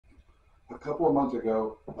A couple of months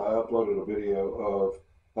ago, I uploaded a video of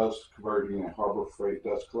us converting a Harbor Freight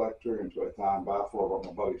dust collector into a Thien baffle at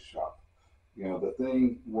my buddy's shop. You know, the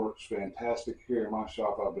thing works fantastic here in my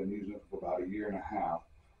shop. I've been using it for about a year and a half.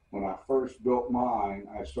 When I first built mine,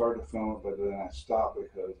 I started to film it, but then I stopped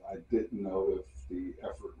because I didn't know if the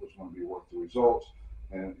effort was going to be worth the results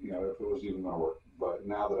and, you know, if it was even going to work. But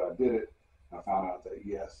now that I did it, I found out that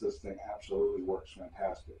yes, this thing absolutely works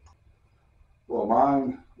fantastic. Well,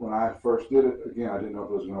 mine, when I first did it, again, I didn't know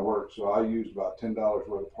if it was going to work, so I used about $10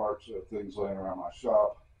 worth of parts of things laying around my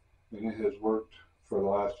shop, and it has worked for the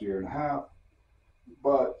last year and a half.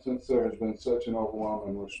 But since there has been such an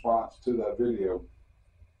overwhelming response to that video,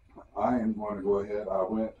 I am going to go ahead. I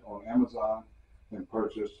went on Amazon and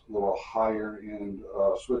purchased a little higher end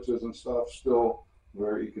switches and stuff, still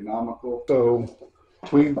very economical. So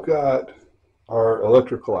we've got our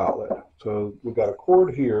electrical outlet. So we've got a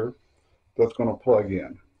cord here that's going to plug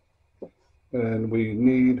in. And we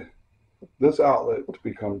need this outlet to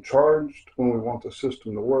become charged when we want the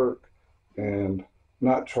system to work and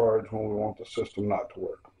not charged when we want the system not to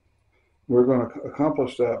work. We're going to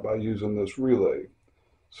accomplish that by using this relay.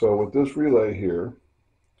 So with this relay here,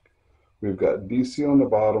 we've got DC on the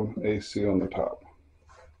bottom, AC on the top.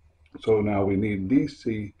 So now we need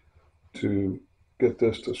DC to get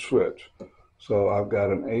this to switch. So I've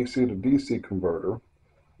got an AC to DC converter,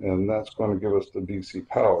 and that's going to give us the DC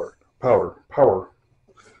power.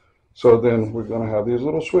 So then we're going to have these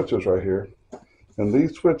little switches right here, and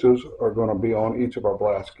these switches are going to be on each of our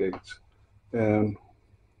blast gates. And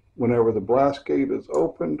whenever the blast gate is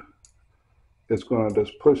opened, it's going to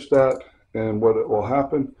just push that, and what it will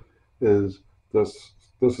happen is this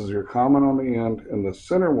is your common on the end, and the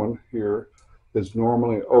center one here is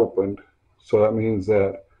normally opened. So that means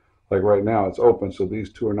that, like right now, it's open, so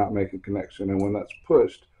these two are not making connection, and when that's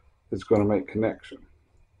pushed, it's going to make connection.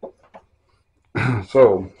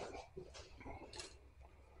 So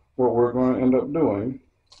what we're going to end up doing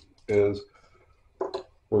is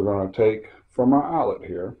we're going to take from our outlet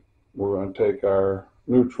here, we're going to take our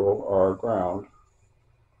neutral or our ground,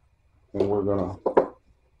 and we're going to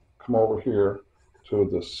come over here to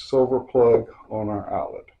the silver plug on our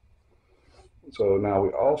outlet. So now we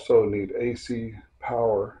also need AC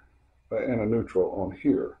power and a neutral on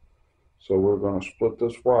here. So we're going to split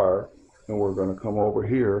this wire, and we're going to come over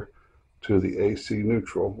here to the AC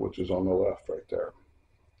neutral, which is on the left right there.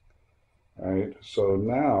 All right, so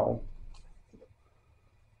now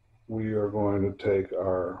we are going to take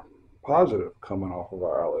our positive coming off of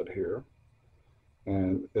our outlet here,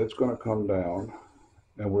 and it's going to come down,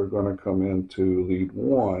 and we're going to come into lead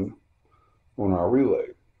 1 on our relay.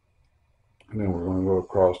 And then we're going to go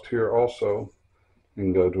across here also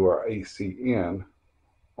and go to our AC in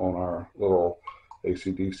on our little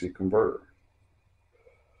AC-DC converter.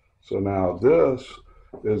 So now this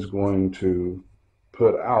is going to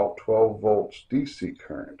put out 12 volts DC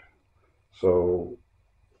current. So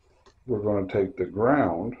we're going to take the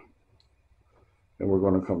ground, and we're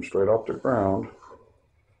going to come straight off the ground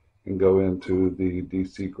and go into the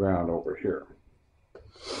DC ground over here.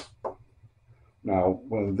 Now,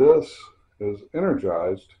 when this is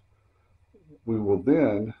energized, we will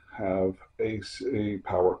then have AC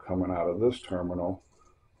power coming out of this terminal,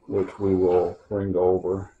 which we will bring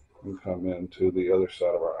over and come into the other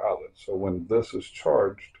side of our outlet. So when this is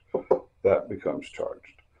charged, that becomes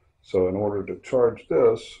charged. So in order to charge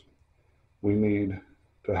this, we need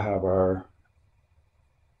to have our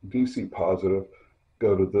DC positive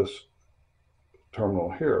go to this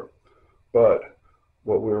terminal here. But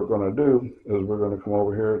what we're going to do is we're going to come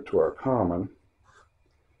over here to our common,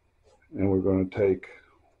 and we're going to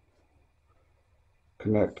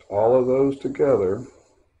connect all of those together,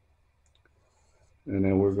 and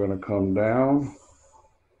then we're going to come down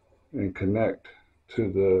and connect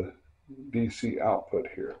to the DC output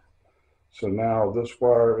here. So now this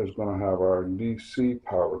wire is going to have our DC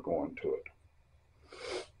power going to it.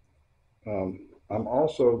 I'm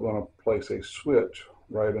also going to place a switch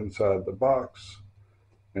right inside the box,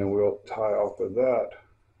 and we'll tie off of that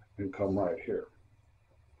and come right here.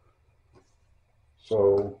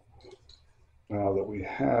 So now that we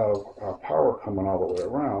have our power coming all the way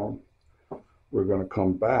around, we're going to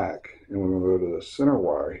come back, and we're going to go to the center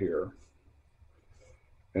wire here,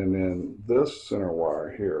 and then this center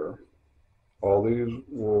wire here, all these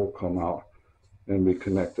will come out and be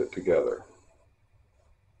connected together.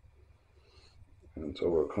 And so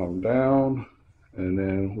we'll come down, and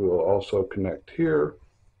then we'll also connect here,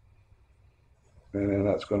 and then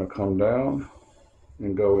that's going to come down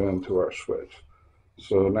and go into our switch.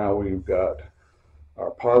 So now we've got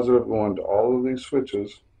our positive going to all of these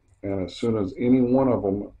switches, And as soon as any one of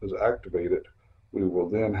them is activated, we will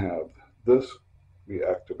then have this be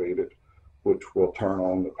activated, which will turn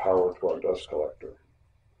on the power to our dust collector.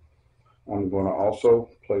 I'm going to also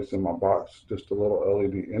place in my box just a little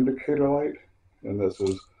LED indicator light, and this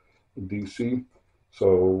is DC.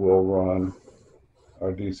 So we'll run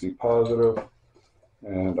our DC positive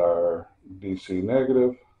and our DC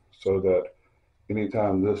negative, so that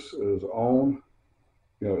anytime this is on,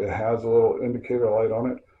 it has a little indicator light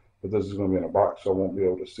on it, but this is going to be in a box, so I won't be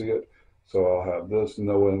able to see it. So I'll have this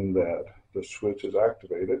knowing that the switch is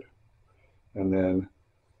activated. And then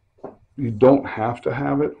you don't have to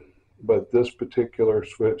have it, but this particular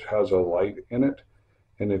switch has a light in it.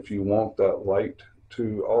 And if you want that light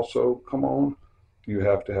to also come on, you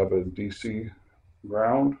have to have a DC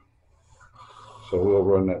ground. So we'll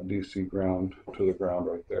run that DC ground to the ground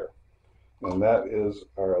right there. And that is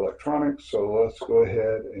our electronics. So let's go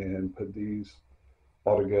ahead and put these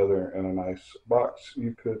all together in a nice box.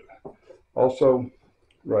 You could also,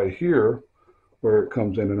 right here, where it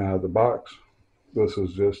comes in and out of the box, this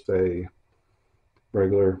is just a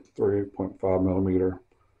regular 3.5 millimeter,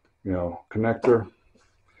 connector.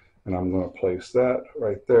 And I'm going to place that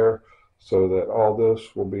right there so that all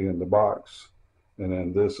this will be in the box. And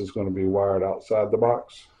then this is going to be wired outside the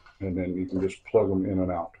box. And then you can just plug them in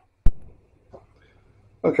and out.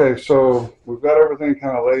 Okay, so we've got everything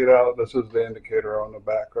kind of laid out. This is the indicator on the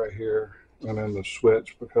back right here, and then the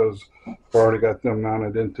switch, because I've already got them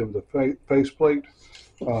mounted into the faceplate.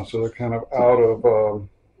 So they're kind of out of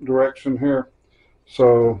direction here.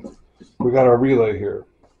 So we got our relay here.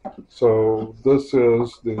 So this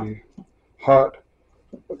is the hot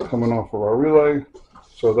coming off of our relay.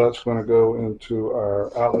 So that's going to go into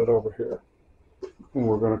our outlet over here. And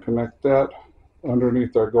we're going to connect that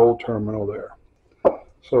underneath our gold terminal there.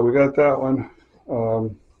 So we got that one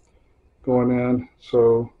going in.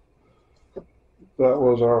 So that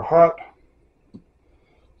was our hot.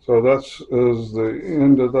 So that's is the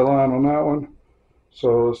end of the line on that one.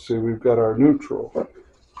 So let's see, we've got our neutral.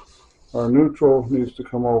 Our neutral needs to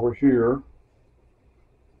come over here.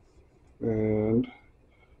 And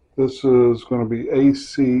this is going to be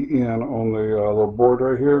AC in on the little board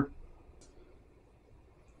right here.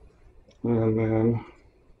 And then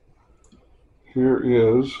here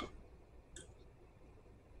is,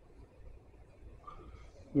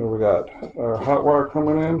 there we got our hot wire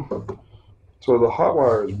coming in. So the hot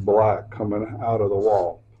wire is black coming out of the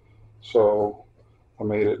wall. So I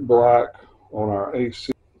made it black on our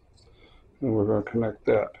AC, and we're going to connect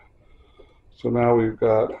that. So now we've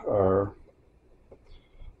got our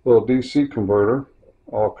little DC converter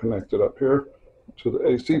all connected up here to the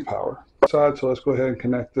AC power side. So let's go ahead and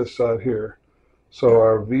connect this side here. So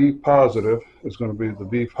our V positive is going to be the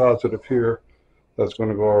V positive here. That's going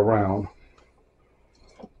to go around.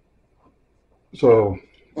 So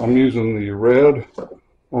I'm using the red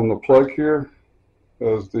on the plug here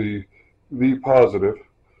as the V positive.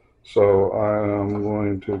 So I am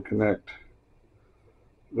going to connect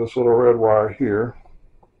this little red wire here.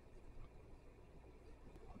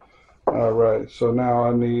 All right, so now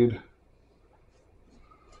I need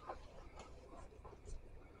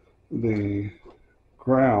the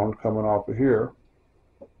ground coming off of here.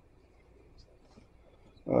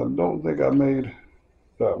 I don't think I made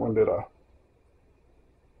that one, did I?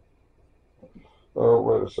 Oh,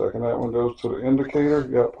 wait a second. That one goes to the indicator.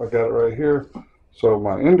 Yep, I got it right here. So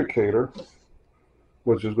my indicator,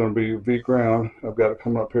 which is going to be V ground, I've got it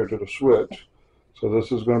coming up here to the switch. So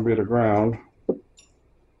this is going to be the ground.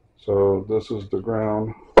 So this is the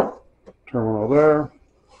ground terminal there.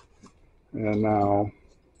 And now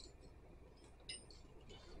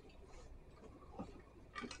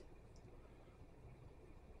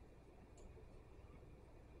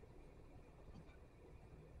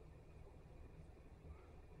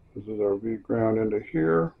this is our V ground into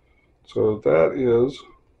here. So that is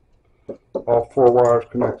all four wires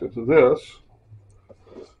connected to this.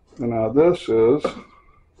 And now this is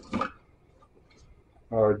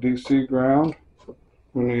our DC ground.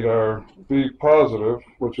 We need our V positive,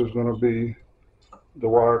 which is going to be the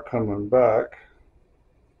wire coming back.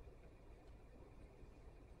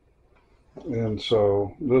 And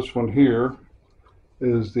so this one here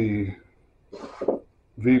is the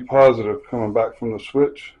V positive coming back from the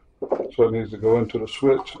switch. So it needs to go into the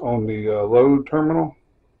switch on the load terminal.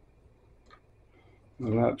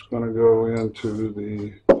 And that's going to go into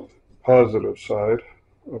the positive side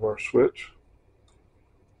of our switch.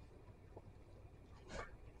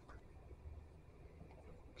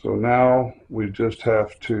 So now we just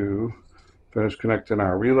have to finish connecting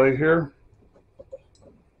our relay here.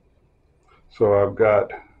 So I've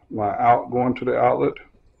got my out going to the outlet,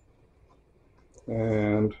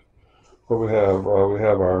 And what we have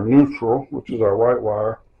our neutral, which is our white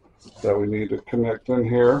wire that we need to connect in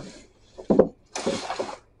here.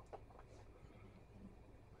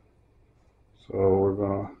 So we're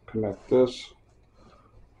going to connect this.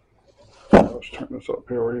 Let's turn this up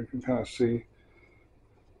here where you can kind of see.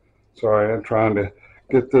 Sorry, I'm trying to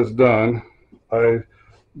get this done. I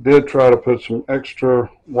did try to put some extra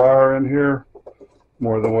wire in here,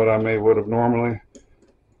 more than what I would have normally,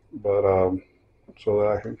 but so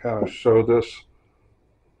that I can kind of show this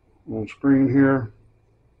on screen here.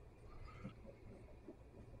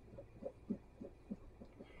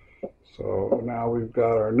 So now we've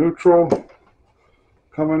got our neutral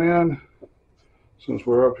coming in. Since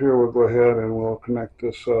we're up here, we'll go ahead and we'll connect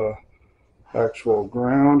this actual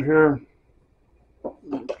ground here.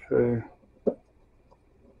 Okay.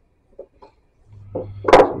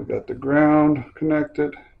 So we got the ground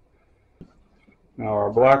connected. Now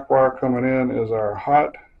our black wire coming in is our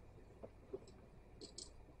hot.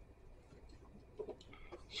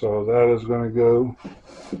 So that is going to go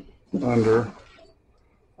under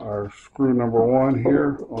our screw number 1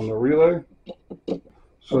 here on the relay.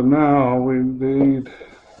 So now we need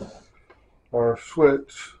our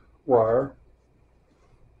switch wire.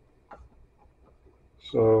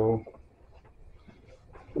 So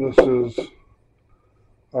this is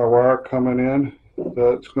our wire coming in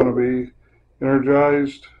that's going to be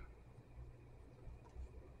energized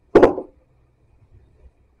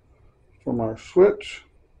from our switch.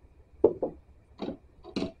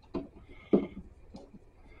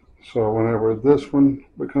 So whenever this one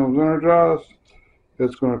becomes energized,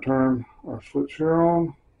 it's going to turn our switch here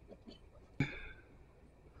on.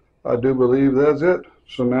 I do believe that's it.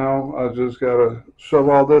 So now I just got to shove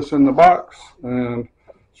all this in the box and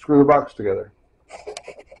screw the box together.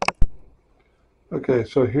 Okay,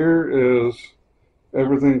 so here is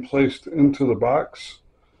everything placed into the box.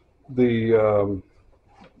 The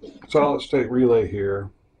solid state relay here,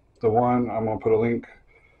 the one I'm going to put a link,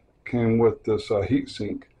 came with this heat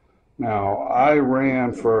sink. Now, I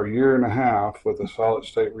ran for 1.5 years with a solid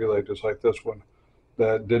state relay just like this one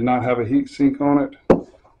that did not have a heat sink on it.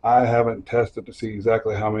 I haven't tested to see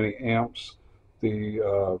exactly how many amps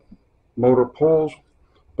the motor pulls,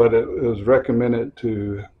 but it is recommended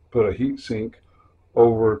to put a heat sink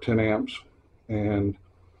over 10 amps. And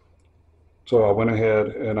so I went ahead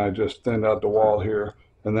and I just thinned out the wall here,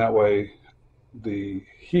 and that way the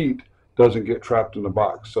heat doesn't get trapped in the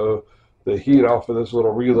box. So the heat off of this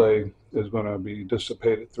little relay is going to be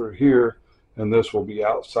dissipated through here, and this will be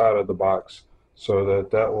outside of the box, so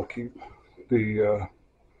that will keep the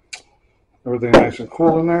everything nice and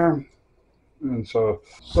cool in there. And so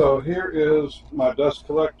here is my dust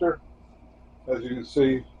collector. As you can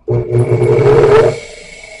see,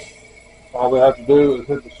 all we have to do is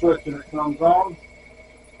hit the switch and it comes on.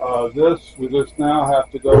 We just now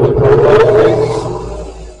have to go to our blast gates.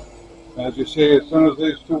 As you see, as soon as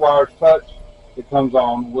these 2 wires touch, it comes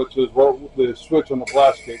on, which is what the switch on the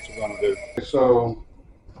blast gates are going to do. So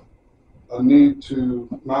I need to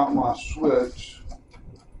mount my switch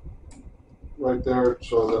right there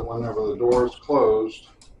so that whenever the door is closed,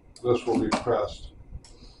 this will be pressed.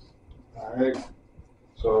 All right.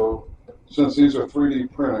 So since these are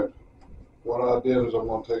 3D printed, what I did is I'm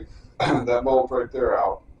going to take that bolt right there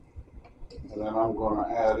out, and then I'm going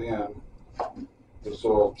to add in this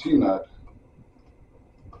little T-nut.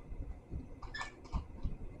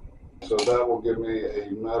 So that will give me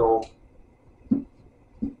a metal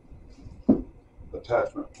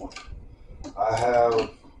attachment point. I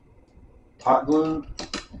have hot glued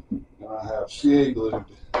and I have CA glued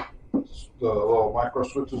the little micro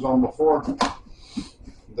switches on before.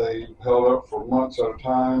 They held up for months at a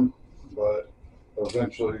time, but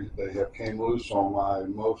eventually they have came loose on my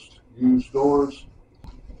most used doors.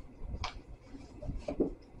 And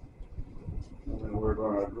then we're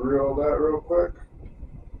going to drill that real quick.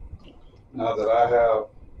 Now that I have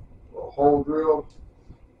a hole drilled,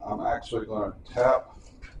 I'm actually going to tap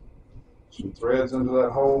some threads into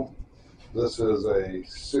that hole. This is a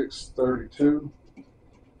 632,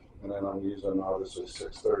 and then I'm using obviously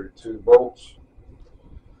 632 bolts.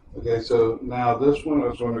 Okay, so now this one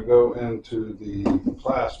is going to go into the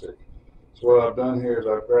plastic. So what I've done here is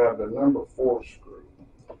I've grabbed a number 4 screw.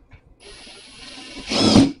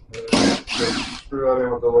 Screw that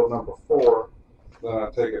in with the little number 4. Then I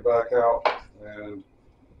take it back out, and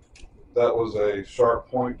that was a sharp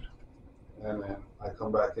point. And then I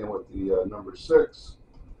come back in with the number 6.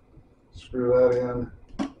 Screw that in.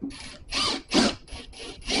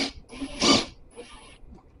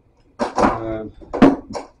 And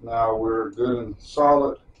now we're good and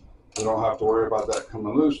solid. We don't have to worry about that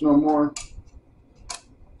coming loose no more.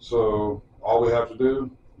 So all we have to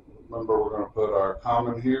do, remember, we're going to put our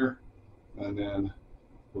common here, and then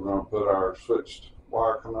we're going to put our switched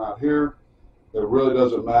wire coming out here. It really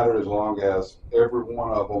doesn't matter as long as every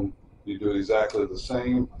one of them you do exactly the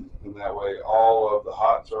same, and that way all of the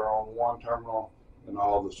hots are on one terminal and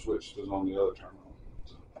all the switched is on the other terminal.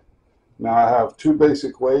 Now I have two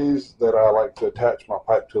basic ways that I like to attach my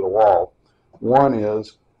pipe to the wall. One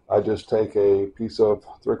is I just take a piece of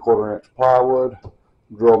 3/4 inch plywood,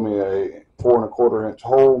 drill me a 4 1/4 inch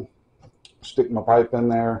hole, stick my pipe in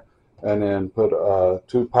there, and then put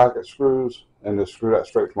 2 pocket screws and just screw that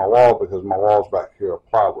straight to my wall, because my wall's back here of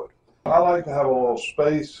plywood. I like to have a little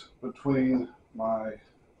space between my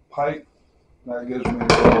pipe. That gives me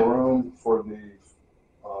a little room for the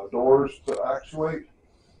doors to actuate.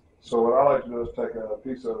 So what I like to do is take a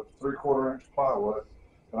piece of 3/4 inch plywood,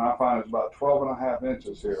 and I find it's about 12.5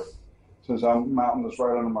 inches here. Since I'm mounting this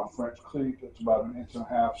right under my French cleat, it's about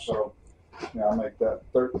 1.5 inches. So yeah, I make that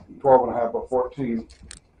 12.5 by 14,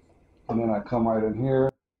 and then I come right in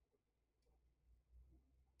here.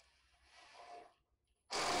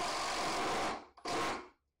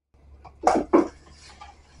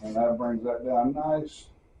 And that brings that down nice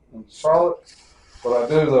and solid. What I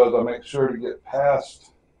do though is I make sure to get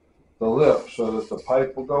past the lip so that the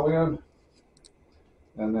pipe will go in.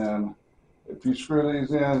 And then if you screw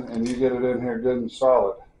these in and you get it in here good and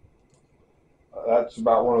solid, that's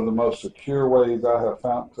about one of the most secure ways I have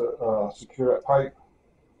found to secure that pipe.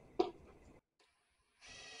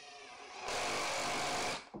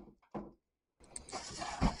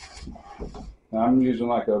 Now I'm using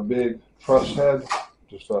like a big truss head,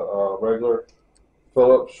 just a regular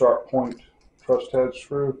Phillips sharp point truss head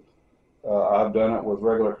screw. I've done it with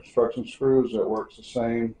regular construction screws. It works the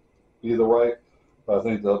same either way. But I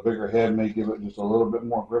think the bigger head may give it just a little bit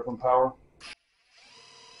more gripping power.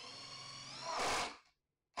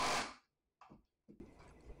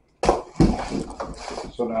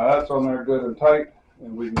 So now that's on there good and tight,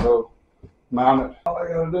 and we can go mount it. All I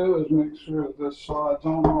gotta do is make sure that this slides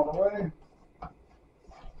on all the way.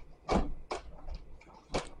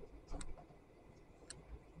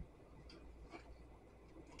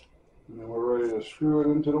 And then we're ready to screw it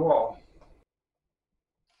into the wall.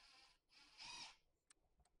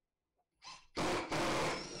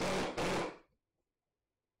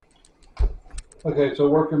 Okay, so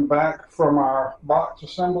working back from our box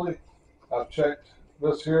assembly, I've checked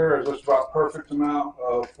this here is just about perfect amount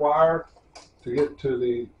of wire to get to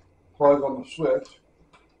the plug on the switch.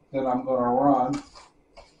 Then I'm going to run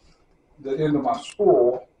the end of my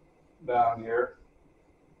spool down here,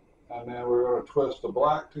 and then we're going to twist the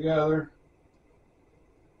black together,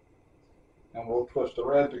 and we'll twist the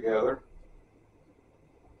red together.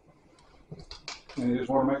 And you just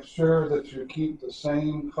want to make sure that you keep the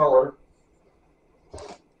same color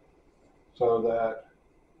so that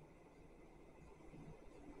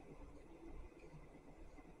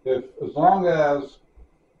as long as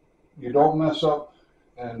you don't mess up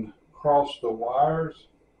and cross the wires,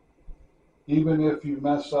 even if you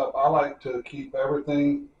mess up, I like to keep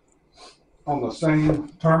everything on the same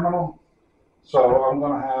terminal. So I'm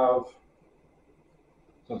going to have,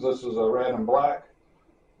 since this is a red and black,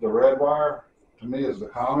 the red wire to me is the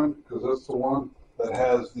common, because it's the one that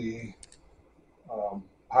has the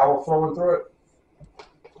power flowing through it.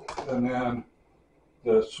 And then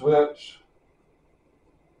the switch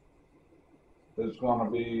is going to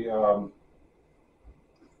be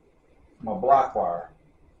my black wire.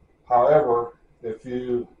 However, if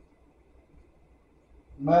you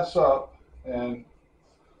mess up and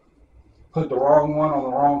put the wrong one on the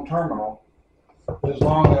wrong terminal, as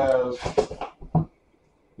long as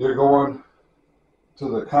you're going to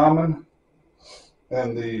the common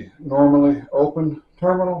and the normally open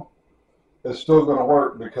terminal, it's still going to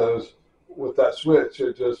work, because with that switch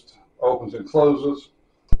it just opens and closes.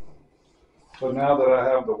 So now that I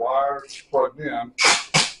have the wires plugged in,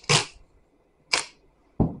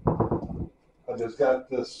 I just got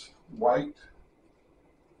this white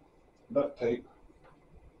duct tape,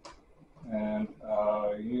 and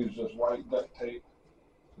use this white duct tape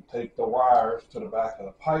to tape the wires to the back of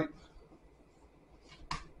the pipe.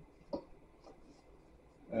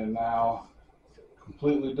 And now it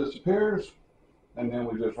completely disappears, and then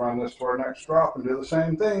we just run this to our next drop and do the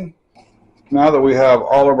same thing. Now that we have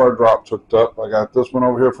all of our drops hooked up, I got this one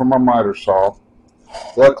over here from my miter saw.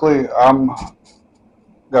 Luckily, I'm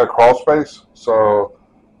got a crawl space, so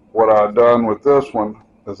what I've done with this one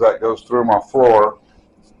is that goes through my floor,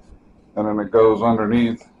 and then it goes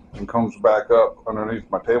underneath and comes back up underneath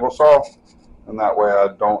my table saw, and that way I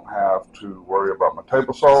don't have to worry about my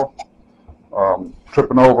table saw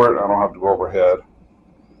tripping over it. I don't have to go overhead.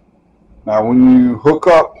 Now, when you hook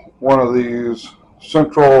up one of these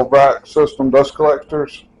central vac system dust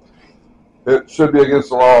collectors, it should be against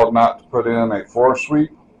the law not to put in a floor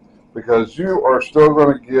sweep, because you are still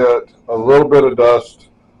going to get a little bit of dust,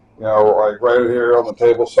 like right here on the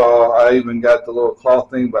table saw. I even got the little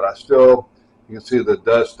cloth thing, but you can see the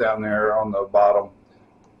dust down there on the bottom.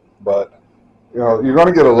 But, you're going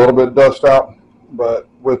to get a little bit of dust out, but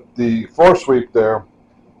with the floor sweep there,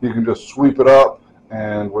 you can just sweep it up,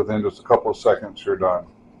 and within just a couple of seconds, you're done.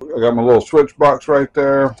 I got my little switch box right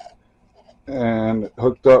there and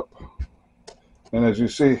hooked up. And as you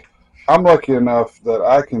see, I'm lucky enough that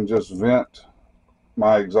I can just vent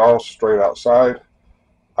my exhaust straight outside.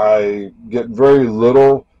 I get very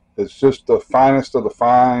little. It's just the finest of the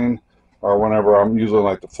fine, or whenever I'm using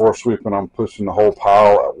like the floor sweep and I'm pushing the whole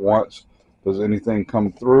pile at once, does anything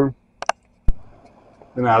come through.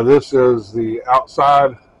 And now this is the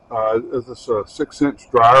outside. This is a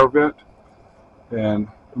 6-inch dryer vent. And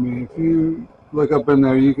I mean, if you look up in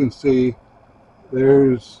there, you can see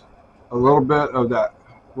there's a little bit of that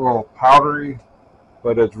little powdery,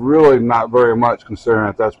 but it's really not very much considering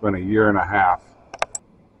that that's been a year and a half.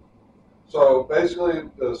 So basically,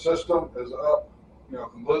 the system is up,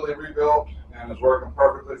 completely rebuilt and is working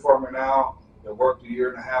perfectly for me now. It worked a year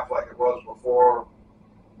and a half like it was before.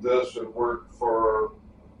 This would work for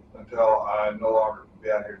until I no longer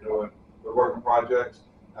be out here doing the working projects.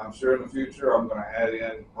 I'm sure in the future I'm going to add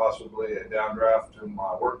in possibly a downdraft to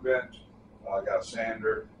my workbench. I got a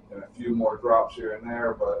sander and a few more drops here and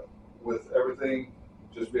there, but with everything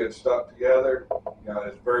just being stuck together,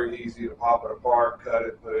 it's very easy to pop it apart, cut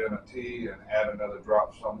it, put it in a T, and add another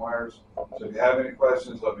drop somewhere. So if you have any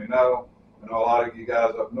questions, let me know. I know a lot of you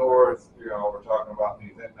guys up north, we're talking about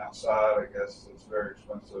me venting outside. I guess it's very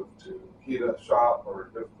expensive to heat a shop or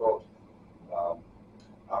difficult.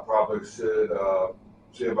 I probably should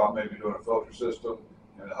see about maybe doing a filter system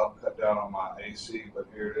and help cut down on my AC, but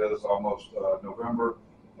here it is almost November,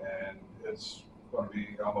 and it's going to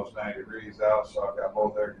be almost 90 degrees out, so I've got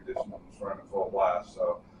both air conditioners running full blast.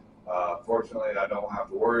 So fortunately, I don't have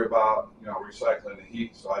to worry about recycling the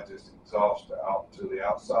heat, so I just exhaust out to the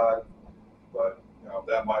outside. But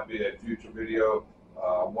that might be a future video.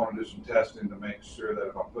 I want to do some testing to make sure that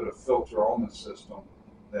if I put a filter on the system,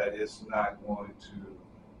 that it's not going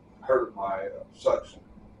to hurt my suction,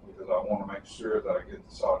 because I want to make sure that I get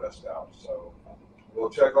the sawdust out. So we'll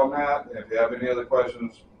check on that. And if you have any other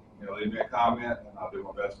questions, leave me a comment and I'll do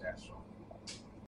my best to answer them.